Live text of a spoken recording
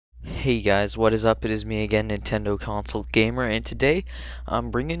Hey guys, what is up? It is me again, Nintendo Console Gamer, and today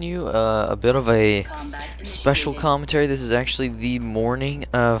I'm bringing you a bit of a special commentary. This is actually the morning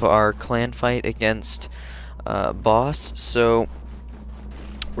of our clan fight against Boss, so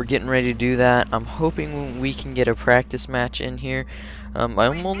we're getting ready to do that. I'm hoping we can get a practice match in here. I'm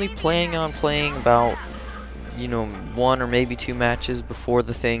only planning on playing about, one or maybe two matches before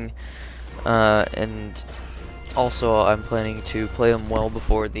the thing, and also, I'm planning to play them well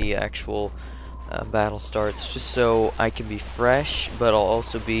before the actual battle starts, just so I can be fresh, but I'll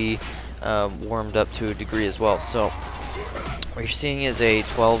also be warmed up to a degree as well. So, what you're seeing is a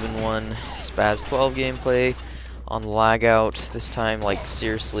 12-in-1 Spaz 12 gameplay on lag out. This time, like,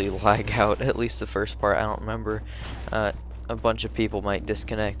 seriously lag out, at least the first part. I don't remember. A bunch of people might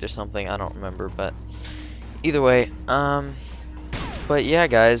disconnect or something. I don't remember, but either way, but yeah,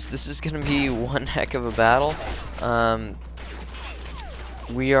 guys, this is going to be one heck of a battle.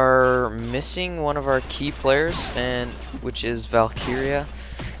 We are missing one of our key players, which is Valkyria.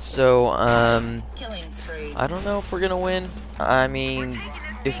 So, I don't know if we're going to win. I mean,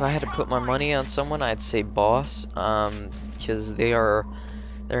 if I had to put my money on someone, I'd say Boss, because they're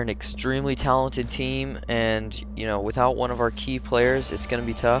an extremely talented team, and, without one of our key players, it's going to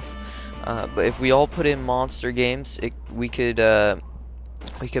be tough. But if we all put in monster games, we could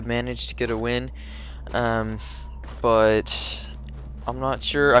manage to get a win, but I'm not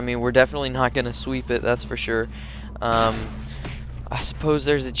sure. I mean, we're definitely not going to sweep it, that's for sure. I suppose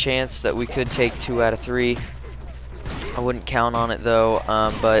there's a chance that we could take 2 out of 3. I wouldn't count on it though,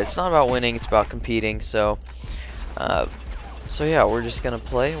 but it's not about winning, it's about competing. So yeah, we're just going to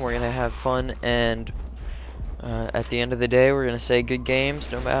play, we're going to have fun, and at the end of the day, we're going to say good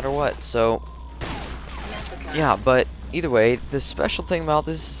games no matter what. So yeah, but either way, the special thing about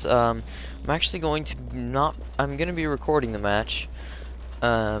this is I'm actually going to I'm going to be recording the match,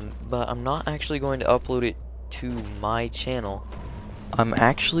 but I'm not actually going to upload it to my channel. I'm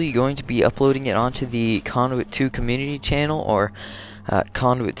actually going to be uploading it onto the Conduit2 community channel, or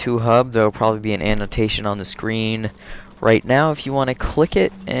Conduit2hub. There will probably be an annotation on the screen right now if you want to click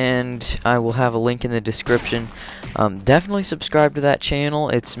it, and I will have a link in the description. Definitely subscribe to that channel.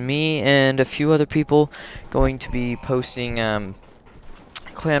 It's me and a few other people going to be posting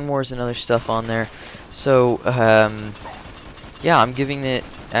Clan Wars and other stuff on there. So yeah, I'm giving it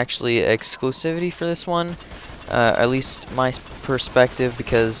actually exclusivity for this one, at least my perspective,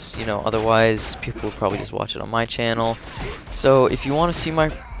 because otherwise people will probably just watch it on my channel. So if you want to see my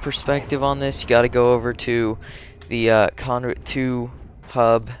perspective on this, you got to go over to the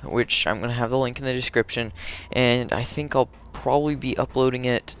Conduit2hub, which I'm gonna have the link in the description, and I think I'll probably be uploading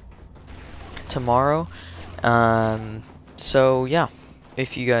it tomorrow. So yeah,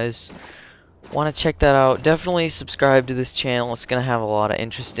 if you guys want to check that out, definitely subscribe to this channel. It's gonna have a lot of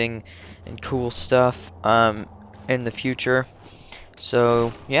interesting and cool stuff in the future.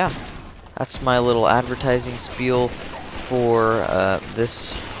 So yeah, that's my little advertising spiel for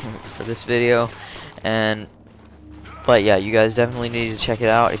this video. But yeah, you guys definitely need to check it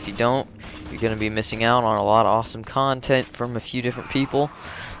out. If you don't, you're going to be missing out on a lot of awesome content from a few different people.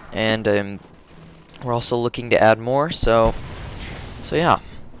 And we're also looking to add more. So yeah.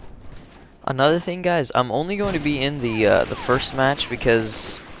 Another thing, guys, I'm only going to be in the first match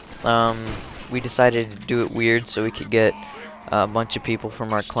because we decided to do it weird so we could get a bunch of people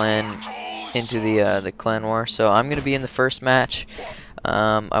from our clan into the clan war. So I'm going to be in the first match.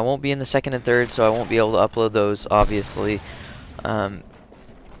 I won't be in the second and third, so I won't be able to upload those, obviously. But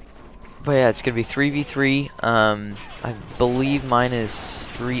yeah, it's gonna be 3v3. I believe mine is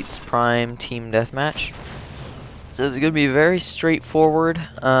Streets Prime Team Deathmatch. So it's gonna be very straightforward.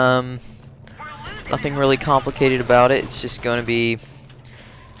 Nothing really complicated about it. It's just gonna be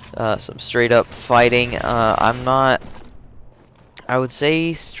some straight up fighting. I would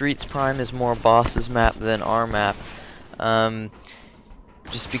say Streets Prime is more Boss's map than our map.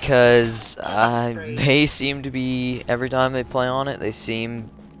 Just because they seem to be, every time they play on it, they seem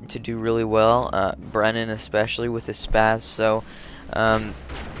to do really well. Brennan especially with his spaz. So, and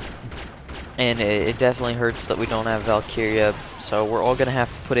it definitely hurts that we don't have Valkyria. So we're all gonna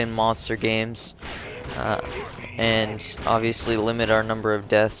have to put in monster games, and obviously limit our number of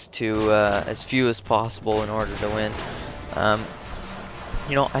deaths to as few as possible in order to win.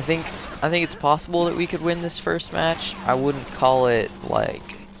 I think it's possible that we could win this first match. I wouldn't call it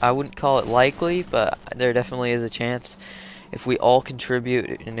likely, but there definitely is a chance. If we all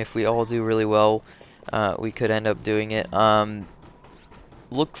contribute and if we all do really well, we could end up doing it.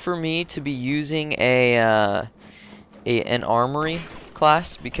 Look for me to be using an armory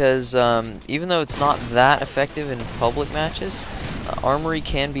class, because even though it's not that effective in public matches, Armory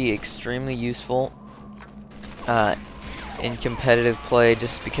can be extremely useful in competitive play,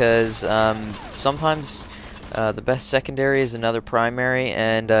 just because sometimes the best secondary is another primary,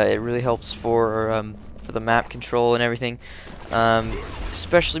 and it really helps for the map control and everything.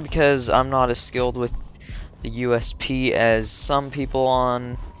 Especially because I'm not as skilled with the USP as some people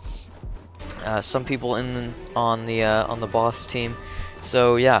on on the boss team.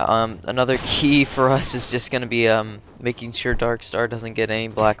 So yeah, another key for us is just gonna be making sure Dark Star doesn't get any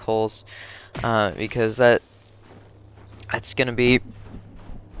black holes, because it's gonna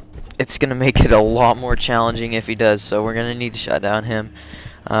make it a lot more challenging if he does. So we're gonna need to shut down him,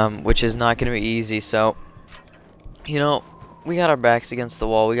 which is not gonna be easy. So you know, we got our backs against the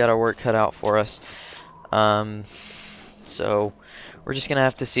wall. We got our work cut out for us. So we're just gonna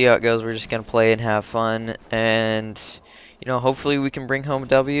have to see how it goes. We're just gonna play and have fun, and you know, hopefully we can bring home a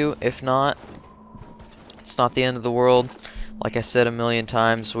W. If not, it's not the end of the world. Like I said a million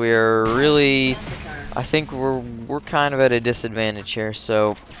times, we're really, I think we're kind of at a disadvantage here.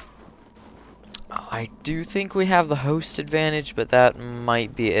 So I do think we have the host advantage, but that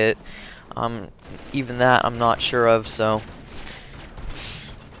might be it. Even that I'm not sure of. So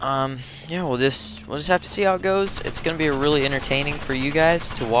yeah, we'll just have to see how it goes. It's gonna be really entertaining for you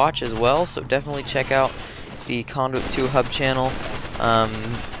guys to watch as well. So definitely check out the Conduit2hub channel.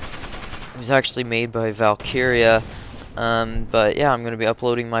 It was actually made by Valkyria. But yeah, I'm gonna be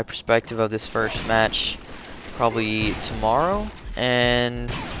uploading my perspective of this first match probably tomorrow.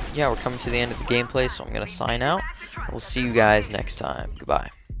 And yeah, we're coming to the end of the gameplay, so I'm gonna sign out. We'll see you guys next time.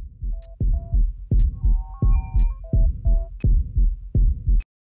 Goodbye.